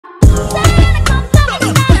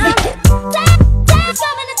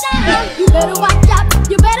better watch out.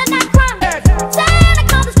 You better not cry. Santa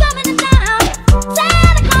Claus is coming to town.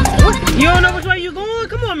 Santa Claus is coming to town. You don't know which way you going?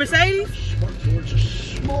 Come on, Mercedes.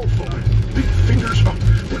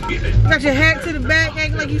 Got your hat to the back,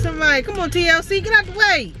 acting like you somebody. Come on, TLC, get out the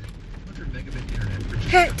way.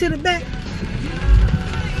 Hat to the back.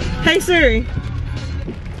 Hey Siri,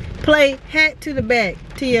 play hat to the back,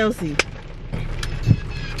 TLC.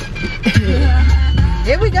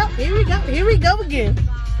 Here we go, here we go, here we go again.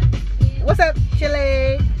 What's up,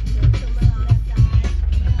 Chile?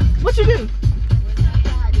 What you do?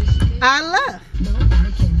 I left.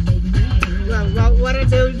 What I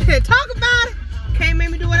do? Talk about it. Can't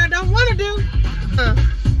make me do what I don't want to do.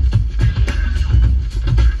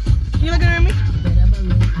 You looking at me?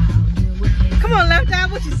 Come on, left eye.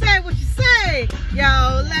 What you say? What you say? Yo,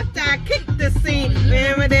 left eye, kick the scene.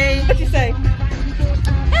 Remember day? What you say?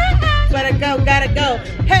 Gotta go, gotta go.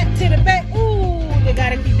 Hat to the back. Ooh, you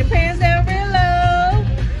gotta keep your pants down real low.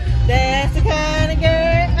 That's the kind of girl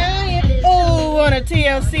I am. Ooh, on a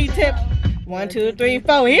TLC tip. 1, 2, 3,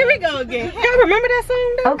 4. Here we go again. Y'all remember that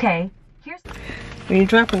song though? Okay. Here's when you're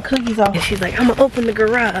dropping cookies off, and she's like, I'm gonna open the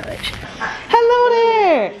garage. Hello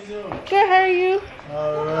there. Good, how are you?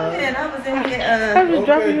 Alright. I was just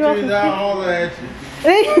dropping you off.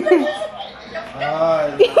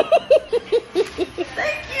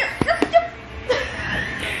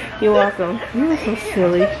 You're welcome. You're so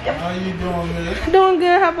silly. How you doing, man? Doing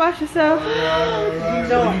good. How about yourself?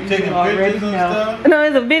 Alright. You taking pictures and stuff? No,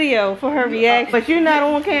 it's a video for her reaction, but you're not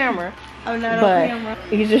on camera. I'm not But on camera.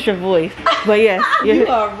 it's just your voice. But yes, You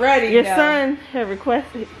already your know. son had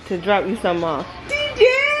requested to drop you something off. He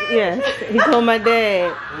did? Yes, he told my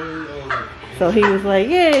dad. So he was like,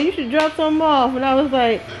 yeah, you should drop something off. And I was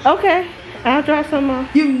like, okay, I'll drop something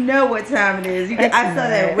off. You know what time it is. I saw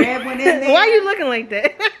that red one in there. Why are you looking like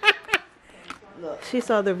that? Look. She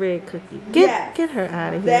saw the red cookie. Yes. Get her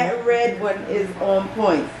out of here. That red one is on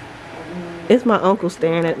point. It's my uncle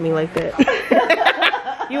staring at me like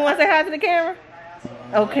that. You want to say hi to the camera?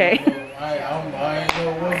 Okay. I ain't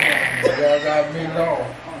no woman. Y'all got me low.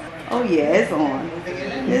 Oh yeah, it's on.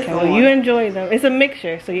 It's Well, on. you enjoy them. It's a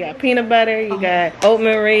mixture. So you got peanut butter, you got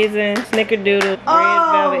oatmeal raisin, snickerdoodle, red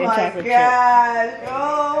velvet, and chocolate chip.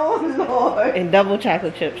 Oh Lord. And double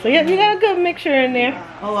chocolate chips. So yeah, you got a good mixture in there.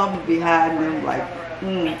 Oh, I'm gonna be hiding them like.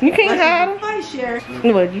 You can't hide them. Hi, Sherry.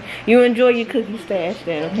 Well, you enjoy your cookie stash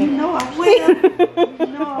then, okay? You know I will. You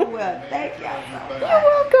know I will. Thank y'all. You're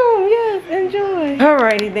welcome. Yes, enjoy.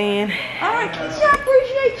 Alrighty then. All right, Keisha, I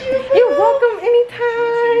appreciate you. You're welcome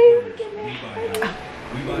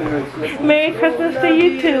anytime. Merry Christmas to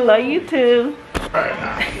you too. Love you too.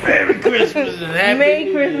 Merry Christmas and Happy Merry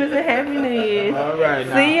New Christmas Year. and Happy New Year. All right,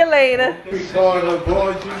 now. See you later. You saw the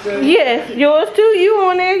boys you said? Yes, yours too. You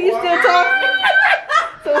on there? You still talking?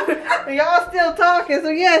 So y'all still talking? So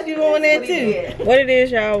yes, you on there too. What it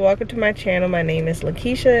is, y'all? Welcome to my channel. My name is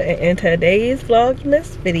Lakeshia, and in today's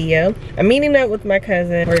Vlogmas video, I'm meeting up with my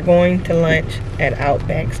cousin. We're going to lunch at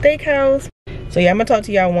Outback Steakhouse. So yeah, I'm gonna talk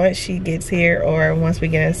to y'all once she gets here or once we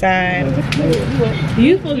get inside.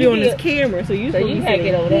 You supposed to be on this camera, so you supposed to be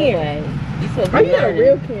sitting over there. Oh, you got a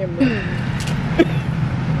real camera.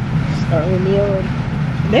 starting me on.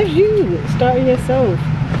 That's you. Starting yourself.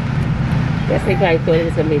 Guess they probably thought it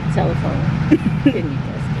was gonna be the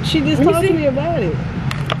telephone. She just talked to me about it.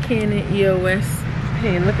 Canon EOS.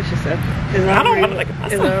 Hey, look at yourself. I don't want to look at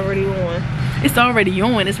myself. It's already on. It's already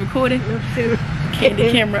on. It's recording.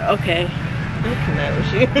 Candy camera. Okay. Okay, that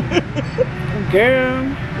was you. Girl.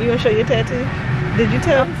 You gonna show your tattoo? Did you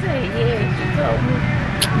tell? I'm saying, yeah, she told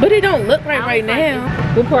me. But it don't look right now.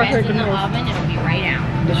 What part hurt In the the most? oven, it'll be right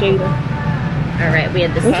out. The shader. All right, we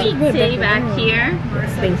have the sweet tea back here.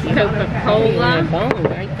 Thank you. Coca-Cola. Bone,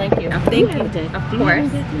 right? Thank you. Thank you. Of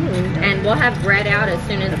course. And we'll have bread out as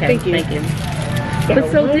soon as. Thank you. Thank you.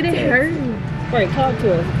 But so did it hurt? Right, talk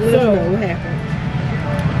to us. Let us know what happened.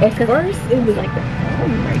 At first, it was like the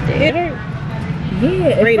bone right there. It hurt. Yeah,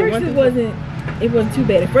 at Rate it, first 1 to it wasn't too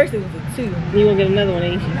bad. At first it was a 2. You gonna get another one,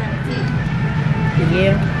 ain't you?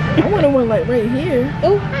 Yeah. I wanted one like right here.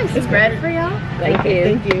 Oh, Nice. It's bread for y'all. thank you.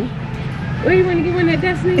 Thank you. Where you want to get one at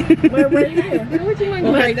Destiny? right here. What you want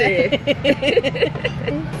to Right there.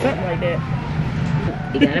 Something like that.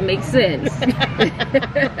 You gotta make sense.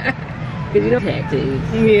 Cause you don't tattoos.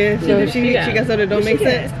 Yeah, so No, she got something that don't make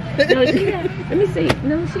sense. No, she got. Let me see.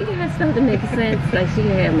 No, she got stuff that makes sense. Like she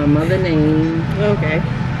had my mother's name, Okay.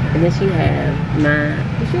 and then she had my.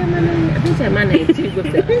 Did she have my name? I think she had my name too.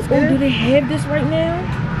 With the, Oh, do they have this right now?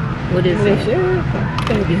 what is They it? should.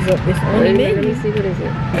 It's on the Let me menu. see. What is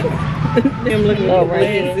it? I'm looking Oh, at right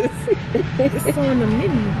here. glasses. It's on the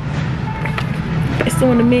menu. It's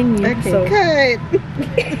on the menu. So cut.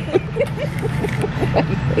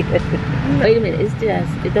 Wait a minute, it's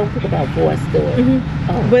just, it don't pick about 4 stores.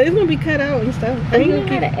 Oh. But it's gonna be cut out and stuff. Oh, you know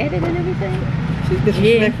how to edit and everything? She's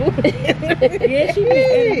disrespectful. Yeah, she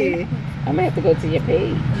Yeah. I'm gonna have to go to your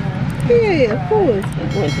page. Yeah, of course. I'm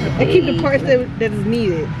going to the I page. keep the parts that is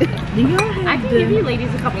needed. Do y'all have I can give you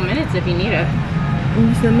ladies a couple minutes if you need it.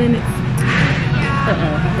 some minutes?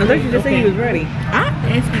 I thought you just said you was ready. I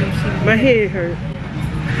asked you if she was. My head hurt.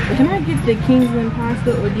 Can I get the Kingsland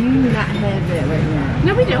pasta, or do you not have that right now?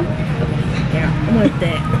 No, we do. Yeah, I want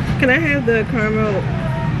that. Can I have the caramel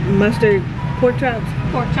mustard pork chops?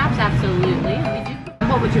 Pork chops, absolutely. We do.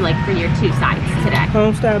 What would you like for your 2 sides today?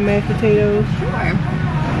 Home style mashed potatoes Sure.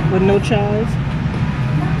 with no chives.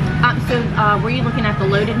 Were you looking at the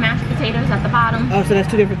loaded mashed potatoes at the bottom? Oh, so that's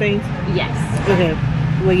 2 different things? Yes. Okay.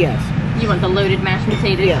 Well, yes. You want the loaded mashed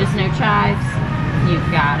potatoes, Yeah. just no chives?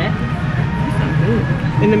 You've got it.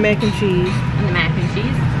 And the mac and cheese. And the mac and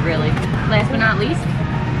cheese, really. Last but not least.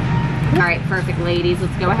 All right, perfect, ladies.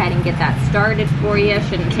 Let's go ahead and get that started for you.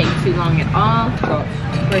 Shouldn't take too long at all.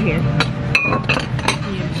 Right here.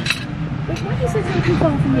 Why you say something too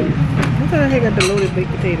far from you? I thought I had got the loaded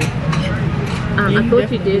baked potato. I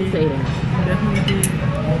thought you did say that. Definitely do.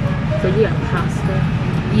 So you got pasta.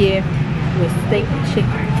 Yeah, with steak and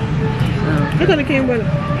chicken. I thought it came with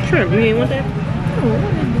shrimp. You ain't want that? Oh, I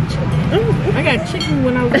wanted the chicken. I got chicken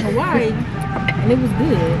when I was in Hawaii, and it was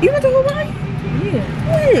good. You went to Hawaii? Yeah.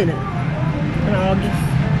 When? In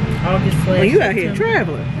August. Well, you out here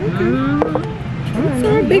traveling. Okay.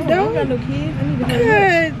 Sorry, big I dog. got no kids. I need to have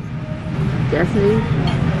Good. Destiny,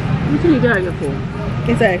 what you got here for?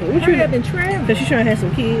 Exactly. What I you have been traveling. Because she's trying to have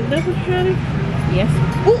some kids. That's what you're trying to do? Yes.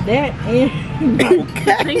 That and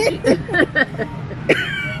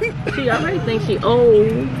She already thinks she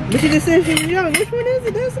old. But she just said she was young. Which one is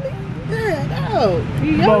it, Destiny? Yeah, no.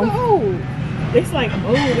 You young or old? it's like I'm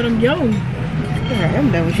old, but I'm young. Alright,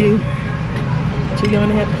 I'm done with you. Too young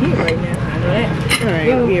to have a kid right now. I know that. Alright,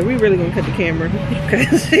 yeah, we really gonna cut the camera.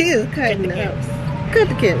 Because she is cutting up. Cut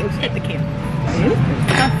the cameras. At the camera.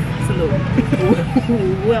 It's a little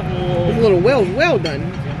It's a little well done.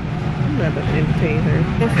 I'm not about to entertain her.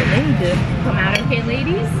 That's what they do. Come out okay,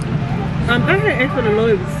 ladies? I had asked for the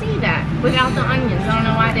loaded. See that without the onions. I don't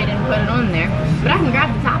know why they didn't put it on there, but I can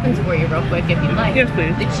grab the toppings for you real quick if you'd like. Yes,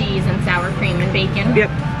 please. The cheese and sour cream and bacon. Yep,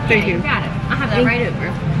 thank Yeah, you. got it. I'll have that right over.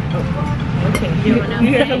 Okay. You want to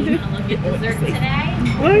You got know something? you want to look at dessert today?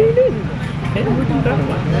 What are you doing?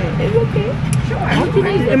 It's okay. Sure.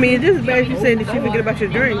 I mean, it's just as bad as you saying that you forget about your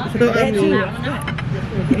drink. So, I mean,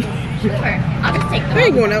 Sure. I'll just take them. I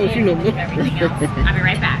ain't going out with you no more. Everything else. I'll be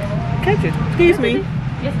right back. Catch it. Excuse me.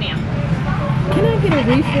 Yes, ma'am. Can I get a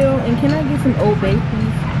refill and can I get some Old Bay,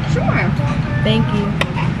 please? Sure. Thank you.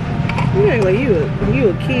 You act like you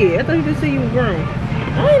a kid. I thought you just said you was grown.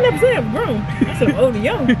 I ain't never said I'm grown. I said I'm old and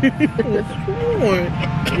young.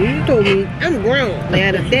 You told me I'm grown.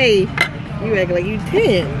 Now today, you act like you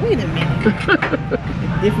 10. Wait a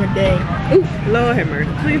minute. Different day. Ooh, Lord have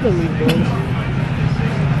mercy. Please don't be broke.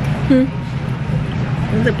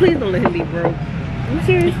 I said, please don't let him be broke. You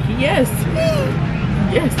serious? Yes.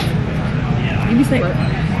 Yes. You be saying,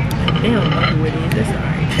 they don't know who it is. That's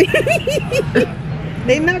alright.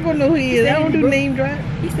 They not gonna know who he is. I don't do name drop.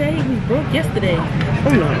 He said he was broke yesterday.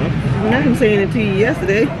 Oh no. Not him saying it to you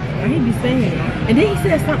yesterday. Or he'd be saying it. And then he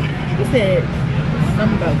said something. He said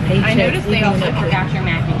something about paychecks. I noticed they even also up there. forgot your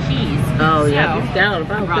mac and cheese. Oh yeah, So, it's down I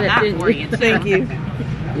about brought that, that didn't for you? you. Thank you.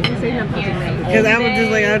 You didn't say nothing about the Because I was just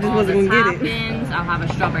like, I just All wasn't the gonna get it. toppings. I'll have a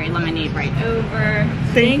strawberry lemonade right over.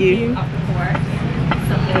 Thank you. Of course.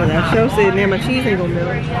 Well, that show said, now my cheese ain't gonna melt.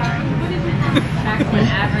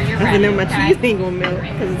 Whenever you're I ready. said, now my okay? cheese ain't gonna melt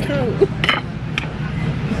because it's cold.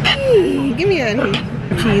 Hey, give me out of here.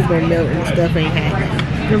 Cheese gonna melt and stuff ain't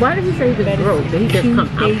happening. Now why did he say he was broke? Did he just come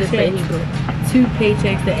out to say he broke? 2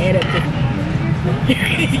 paychecks to add up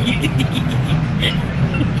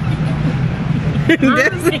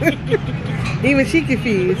That's, even she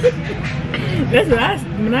confused. That's what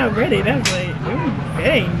when I read it, I was like, that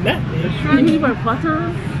ain't nothing. Did he work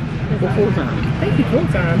part-time or full-time? I think he full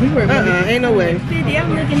time. He worked Ain't no way. 50.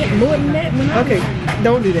 I'm looking at more than that when I Okay,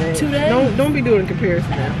 don't do that. 2 days? Don't be doing a comparison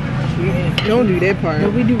now. Don't do that part.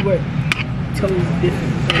 But we do work totally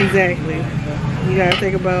different. Exactly. You gotta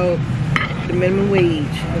think about the minimum wage,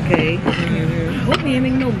 okay? I hope he ain't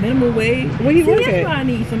making no minimum wage. Where he work That's at? why I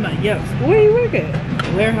need somebody else. Where do you work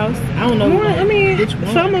at? Warehouse. I don't know. Well, I mean, which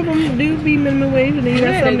one. some of them do be minimum wage, and then you got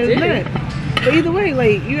Yeah, some they that's do. not. But either way,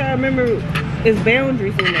 like, you gotta remember, it's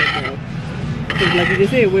boundaries in that though. 'Cause like you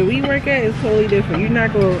just said, where we work at is totally different. You're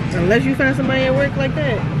not gonna, unless you find somebody at work like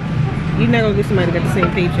that, You're not gonna get somebody that got the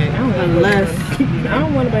same paycheck. Unless I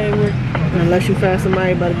don't want nobody to work. unless you find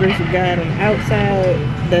somebody by the grace of God on the outside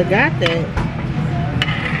that got that.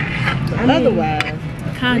 Otherwise,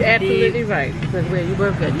 You're absolutely right. Because where you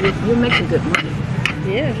work at, you're making good money.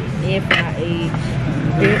 yeah. And for our age.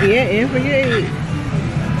 Yeah, and for your age.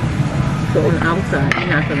 So on the outside, you're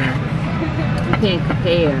not gonna, you can't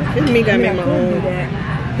compare. This me got me my own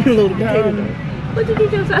little potato though. What did you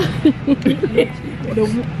just say? The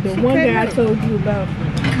one guy I told you about.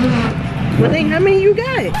 Well, think how many you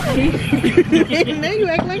got? Now you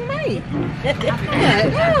act like me.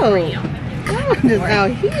 Yeah, oh, y'all just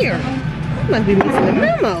out here. You must be missing the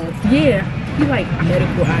memo. Yeah, he like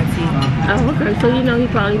medical IT. Oh, okay. So you know he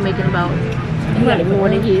probably making about like more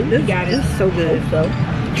than you. He got it. This is so good. So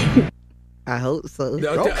I hope so.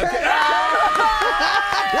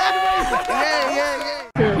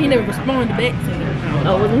 he never responded back to me.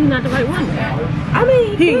 Oh, well, then he's not the right one. I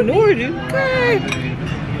mean, He ignored you. Good.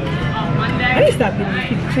 I need to stop giving these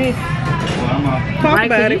people chances. Talk Right,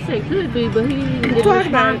 about you it. say could be, but he didn't Talk about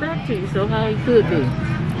respond it. back to you. So how he could be?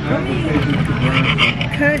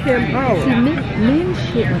 Cut him See, off. men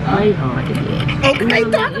shouldn't play hard to get. Okay, talk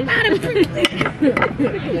about it.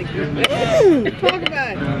 Talk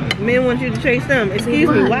about it. Men want you to chase them. Excuse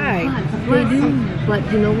me, why? They do, but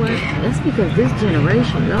you know what? That's because this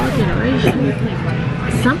generation, y'all generation,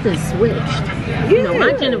 something switched. You know,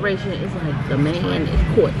 my generation is like the man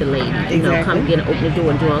that court the lady. You know, come get it, open the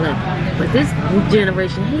door and do all that. But this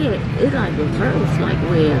generation here, it's like reverse, like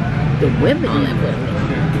where the women live with them.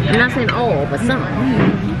 I'm not saying all, but some.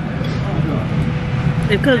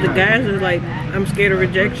 Because the guys are like, I'm scared of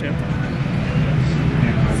rejection.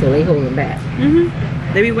 So they holding back.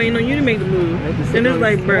 They be waiting on you to make the move. And it's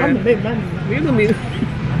like, I'm bruh, gonna make my move. you're gonna be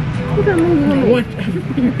What?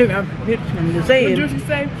 I'm just saying. What you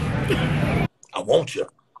say? I want you,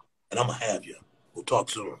 and I'm gonna have you. We'll talk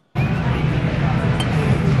soon.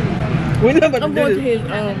 We're not about to I'm do going to this.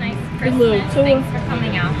 his his little tour. Thanks for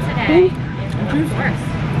coming out today. Of course.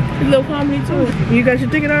 His little comedy tour. You got your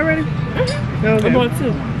ticket already? I Okay. bought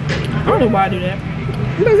two. I don't know why I do that.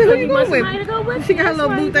 You better say who you You going want somebody to with? go with? She got her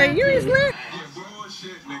little boo thing. You ain't slick.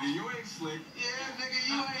 Bullshit, nigga. You ain't slick. Yeah, nigga,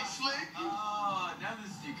 you ain't slick. Now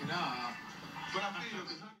this you can, but I feel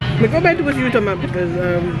But go back to what you were talking about because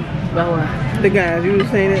the guys, you were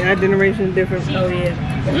saying that our generation is different. Oh yeah.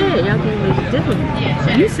 Yeah, y'all generation different.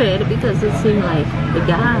 You said it because it seemed like the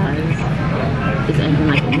guys is acting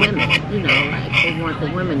like the women. You know, like they want the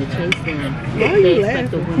women to chase them. Why are you They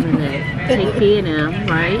expect the laughing? women to take care of them,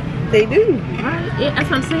 right? They do. Right? Yeah, that's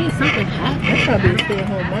what I'm saying. Something That's happened. probably a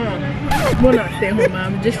stay-at-home mom. Well, not stay-at-home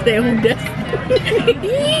mom, just stay-at-home desk.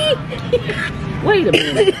 Wait a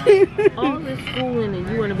minute. All this schooling and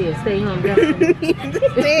you want to be a stay-home destiny?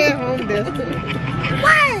 Stay at home destiny.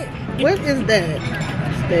 What? What is that?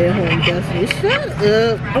 Stay at home destiny. Shut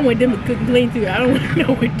up. I want them to cook and clean too. I don't want to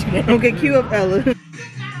know what to do. Okay, cue up Ella.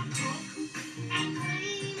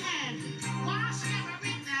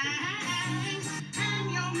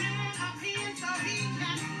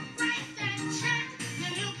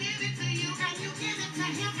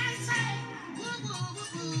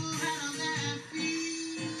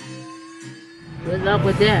 Good luck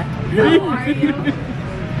with that. Y'all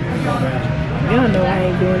know I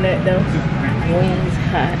ain't doing that though. Wings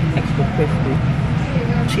hot, extra crispy.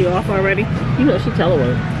 She off already? You know, she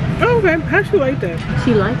telework. Oh, okay. How'd she like that?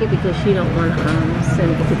 She like it because she don't want to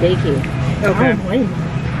send it to daycare. I Okay. don't blame her.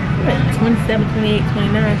 Like 27, 28,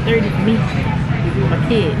 29, 30 for me. My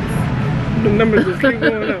kids. The numbers just keep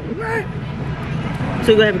going up. What?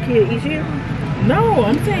 So you gonna have a kid each year? No,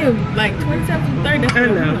 I'm saying like 27 to 30. That's I what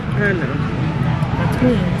I know. want. I know. My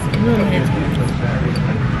twins. You know I had twins.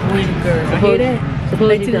 Boy and girl. I hear that. Suppose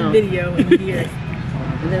Back you to don't. the video and hear it.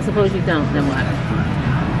 And then suppose you don't, then what?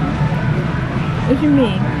 What you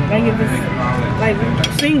mean? Like if it's Like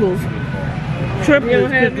singles,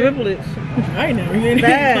 triplets, quadruplets. I ain't never heard that.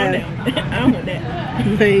 Bad. I don't want that.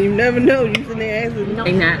 You never know. You sitting there asking.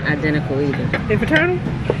 They're not identical either. They fraternal?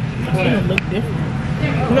 They don't look different. I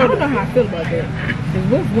don't know how I feel about that. Cause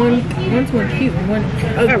what's one's one cute and one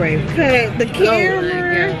ugly. All right. Cut the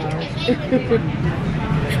camera.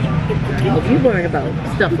 If you worried about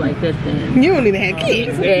stuff like this, then You don't even have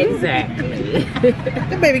kids. exactly.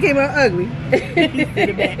 That baby came out ugly.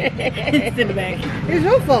 It's in the back. It's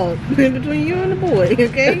your fault between you and the boy.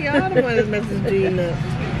 Okay, y'all the one that's messing Gene up,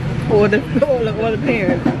 or the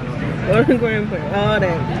parents, or the grandparents, all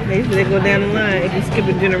that. They go down the line and you skip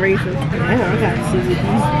a generation. I gotta see what these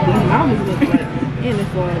mamas look like. And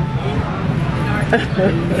it's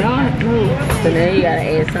Y'all know. So now you gotta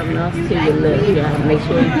add something else to your look. You gotta make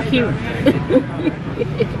sure you're cute.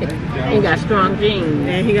 He got strong genes.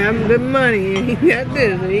 And he got good money. And he got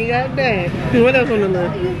this and he got that. What else on the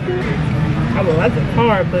list? I would like a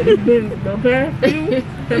car, but it's been the past few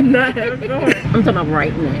and not have a car. I'm talking about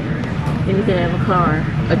right now. You need to have a car,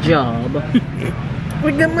 a job.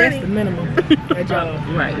 With good money. That's the minimum. A job.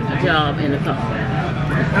 Right, a job and a car.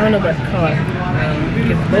 I don't know about the car.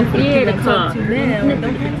 Yeah, the car.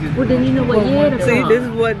 Well, then you know what? Yeah, the car. See,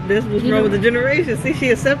 this was wrong with the generation. See, she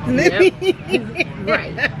accepting it.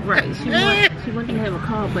 Right. She wanted to have a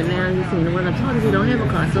car, but now you see the one I'm talking to don't have a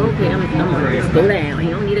car. So okay, I'm gonna just go down. He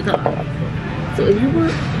don't need a car. So if you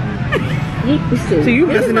want, so you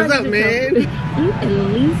messing us up, man. You at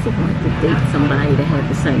least want to date somebody that have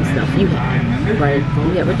the same stuff you have, right?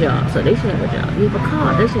 You have a job, so they should have a job. You have a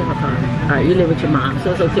car, they should have a car. All right, you live with your mom,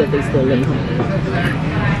 so it's okay if they still live home,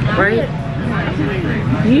 right?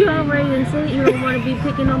 You already done said you don't want to be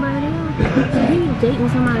picking nobody else. So you dating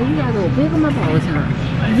somebody, you gotta go pick them up all the time.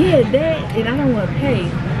 Yeah, that, and I don't want to pay.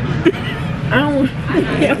 I don't want to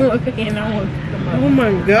pay, and I don't want to pick them up. Oh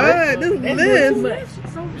my God, this list.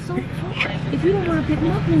 So if you don't want to pick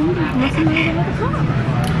them up, then you just want somebody to have a car.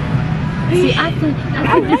 See, I think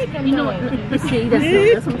you know what? See,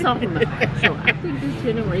 that's what I'm talking about. So I think this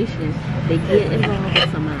generation, they get involved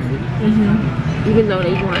with somebody, even though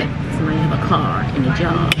they want somebody to have a car and a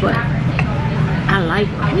job. But I like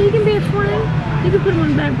it. You can be a friend. You can put him on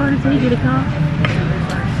the back burner until you get a car.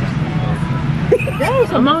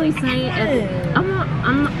 I'm only saying,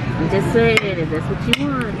 I'm just saying, if that's what you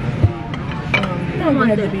want. I don't want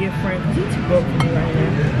to be a friend because you're too broke for me right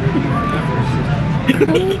now.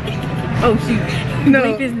 Oh, she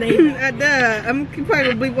bleep his name. I'm probably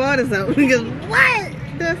gonna bleep all this out because what?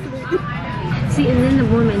 Definitely. See, and then the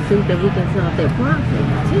women think that we can solve their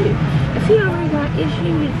problems too. If he already got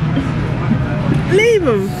issues, leave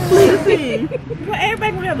him. Please. Well,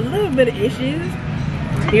 everybody gonna have a little bit of issues.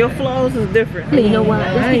 Your flaws is different. You know why?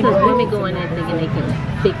 That's because women go in there thinking they can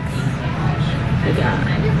fix the guy.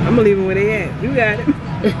 I'm gonna leave him where they at. You got it.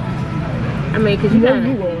 I mean, because you gotta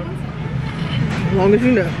move on. As long as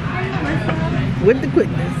you know. With the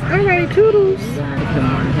quickness. Alright, toodles. You gotta come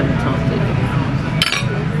on and have a talk to you.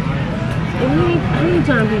 How many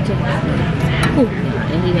times you text him?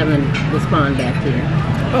 And he haven't responded back to you.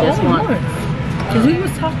 Just once. Because we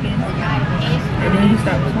was talking. And then he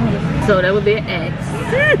stopped responding. So that would be an X.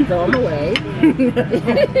 Throw him away.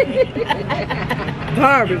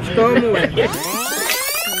 Garbage, throw him away.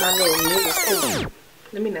 My little niggas too.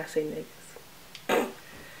 Let me not say niggas.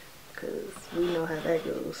 Because we know how that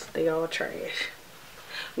goes. They all trash.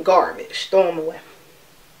 Garbage, throw them away.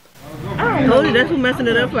 I told you that's who messing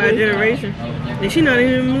it up for our generation. And she not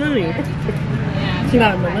even a millennial. She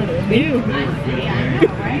not a millennial. You.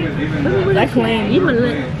 That claim. You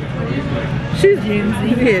millennial. She's Gen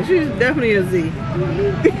Z. Yeah, she's definitely a Z.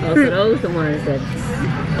 Oh, so those the ones that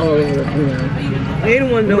all over, you know. They the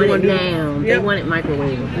ones that want it down. They want it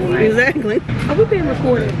microwave. Right? Exactly. Are we being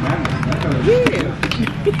recorded? Yeah.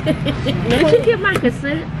 Did you get my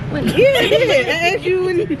consent? Wait. Yeah, I asked you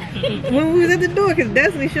when we was at the door because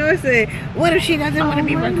Destiny Shore said, what if she doesn't want to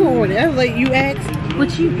be recorded? I was like, you asked?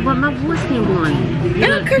 But my voice can't go on.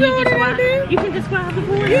 You can describe the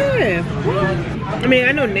voice? Yeah. I mean,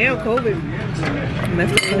 I know now COVID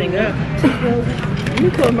messed everything up. Let me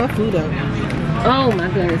close my food up. Oh my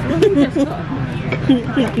goodness. What did you just talk?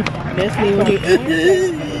 Destiny was like,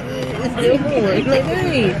 it's still going. Like,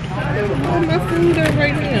 hey, close my food up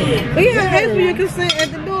right now. But yeah, I asked for your consent at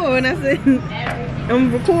the door and I said,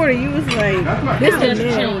 I'm recording. You was like, this just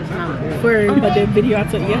changed for that video I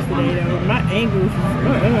took yesterday though. My angles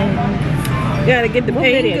you gotta get the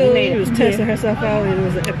angle. She was testing herself out and it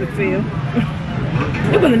was an epic fail.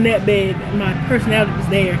 It wasn't that bad. My personality was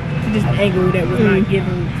there. It's just an angle that was not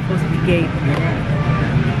given supposed to be gay.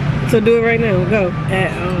 So do it right now. Go.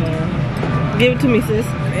 Give it to me, sis.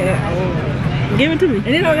 Give it to me. And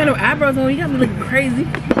then I got no eyebrows on. You got me looking crazy.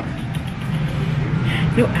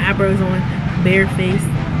 No eyebrows on. Bare face.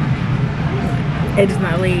 Edge is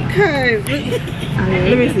not laid. Okay.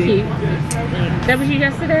 Let me see. That was you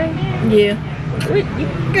yesterday? Yeah.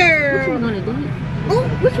 Girl. What you was on a date? Oh,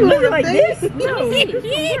 which one? Looking like this? No. This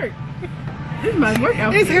This is my work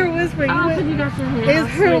outfit. It's her whispering. Oh, so you got your hair.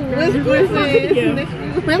 It's her whispering.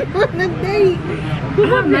 You went on a date.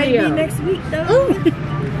 I might be next week though.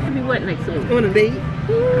 Be what next week? On a date?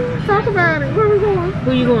 Talk about it. Where we going?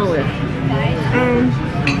 Who you going with?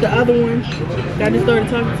 The other one that I just started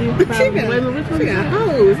talking to. She got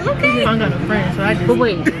hoes. Okay. I don't got no friends, so I just. But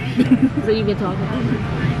wait. So you been talking to him?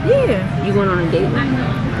 Yeah. You going on a date right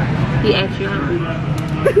now? He asked you out.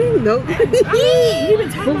 Nope.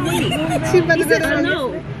 But wait. She about to He go said, I down. know.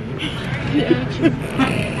 He asked you.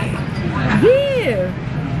 Yeah.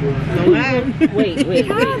 No lie. Wait.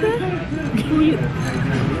 Who you?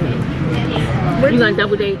 You gonna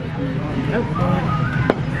double date?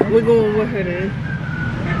 We're going with her then.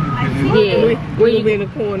 Yeah. We're gonna be in the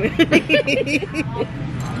corner.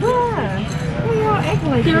 Why? Why y'all acting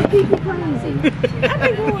like There are that? people crazy. I've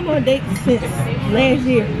been going on dates since last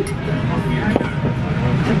year. That's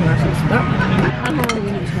when I should stop. How long have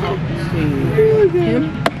you talked to him?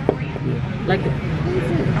 Like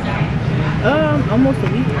Almost a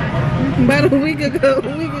week. About a week ago.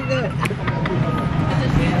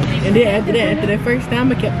 And then after that first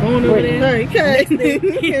time I kept going over there. Sorry, okay.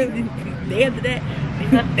 Day after that.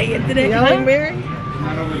 Day after that. Y'all ain't married?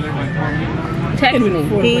 text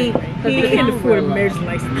me. He can't afford a marriage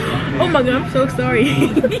license. Oh my god, I'm so sorry.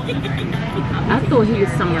 I thought he was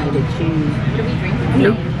somebody that you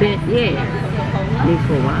knew. Yeah. Knew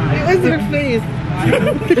for a while. What's her face?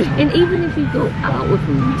 And even if you go out with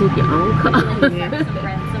him, you take your own car.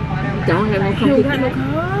 Don't have no You company. don't got no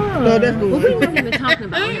car. No, that's Well, cool. we're not even talking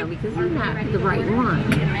about him because he's not the right one.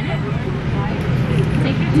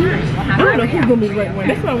 I don't know who's gonna be the right one.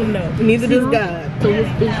 That's what I want to know. Neither does God. So his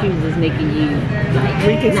issues is making you like not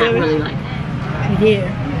Reconsider? really like. Yeah,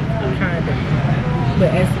 kind of. But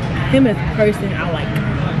as him as a person, I like him.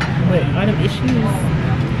 But all them issues,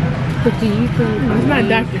 But do you think it's not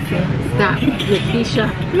Dr. Phil. stop Lakeshia?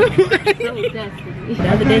 The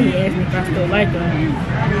other day he asked me if I still like her.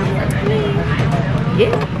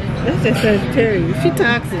 Yeah. That's just Sagittarius. She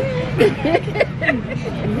toxic.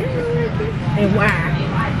 And why?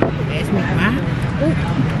 Ask me why.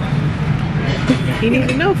 He needs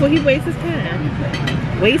to know before he wastes his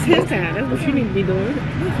time. Waste his time. That's what you need to be doing.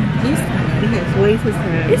 Yes, waste his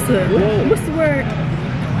time. It's a, what's the word?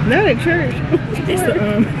 Not at church. It's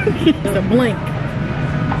a blank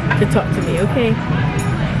to talk to me, okay?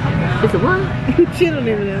 It's a what? She don't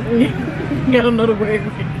even know. I don't know the word.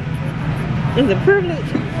 It's a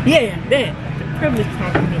privilege. Yeah, that. The privilege to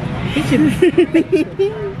talk to me. He should be.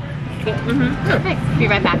 Perfect. Be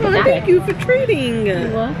right back with Oh, that. thank you for treating.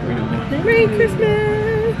 Merry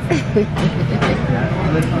Christmas.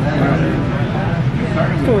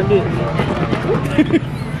 Come on, do it.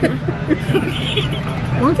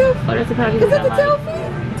 What? Oh, that's the package Is that the I like.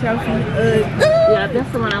 selfie? Yeah,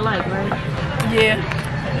 that's the one I like, right? Yeah.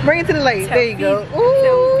 Bring it to the light. There you go.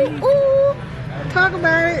 Ooh, ooh. Talk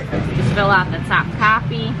about it. Just fill out the top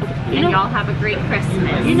copy, and y'all have a great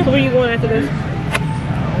Christmas. So where you going after this?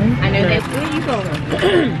 I know that. Where you going?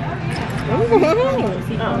 I'm going home.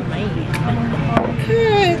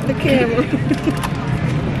 Cut the camera.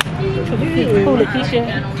 Who, Lakeshia?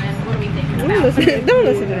 Don't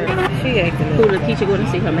listen to her. She acting Who, up. Lakeshia going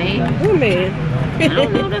to see her man? Oh man. I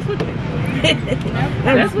don't know.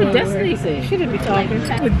 That's what Destiny said. She didn't be talking.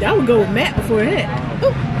 I would go with Matt before that.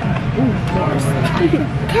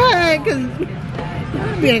 Cut, cause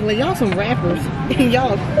y'all be acting like y'all some rappers. And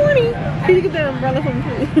y'all are corny. Can you get that umbrella from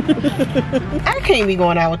me? I can't be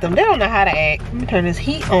going out with them. They don't know how to act. Let me turn this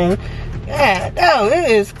heat on. God, oh,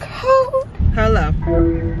 it is cold. Hello.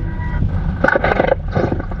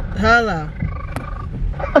 Hello.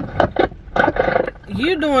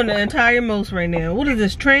 You're doing the entire most right now. What is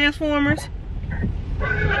this, Transformers?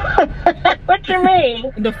 What you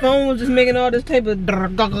mean? The phone was just making all this type of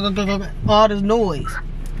all this noise.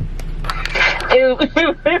 It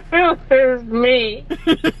was me.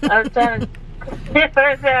 I was trying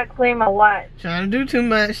to clean my watch. Trying to do too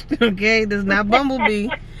much. Okay, this is not Bumblebee.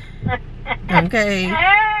 Okay.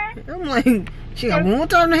 I'm like, she got one more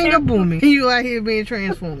time to hang up on me. You out here being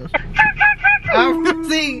Transformers.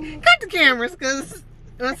 See, cut the cameras, cause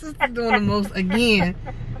my sister's doing the most again.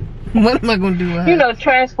 What am I gonna do with her? You know,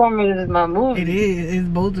 Transformers is my movie. It is. It's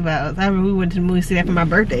both of us. I remember we went to the movie to see that for my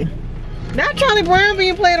birthday. Not Charlie Brown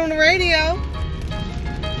being played on the radio.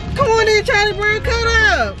 Come on in, Charlie Brown, cut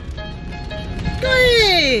up. Go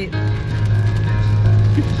ahead.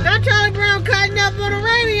 Not Charlie Brown cutting up on the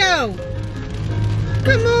radio.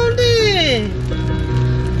 Come on in.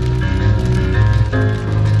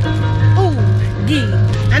 Oh, yeah.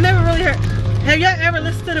 I never really heard. Have y'all ever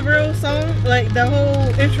listened to the real song? Like the whole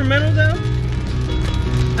instrumental though?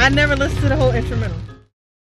 I never listened to the whole instrumental.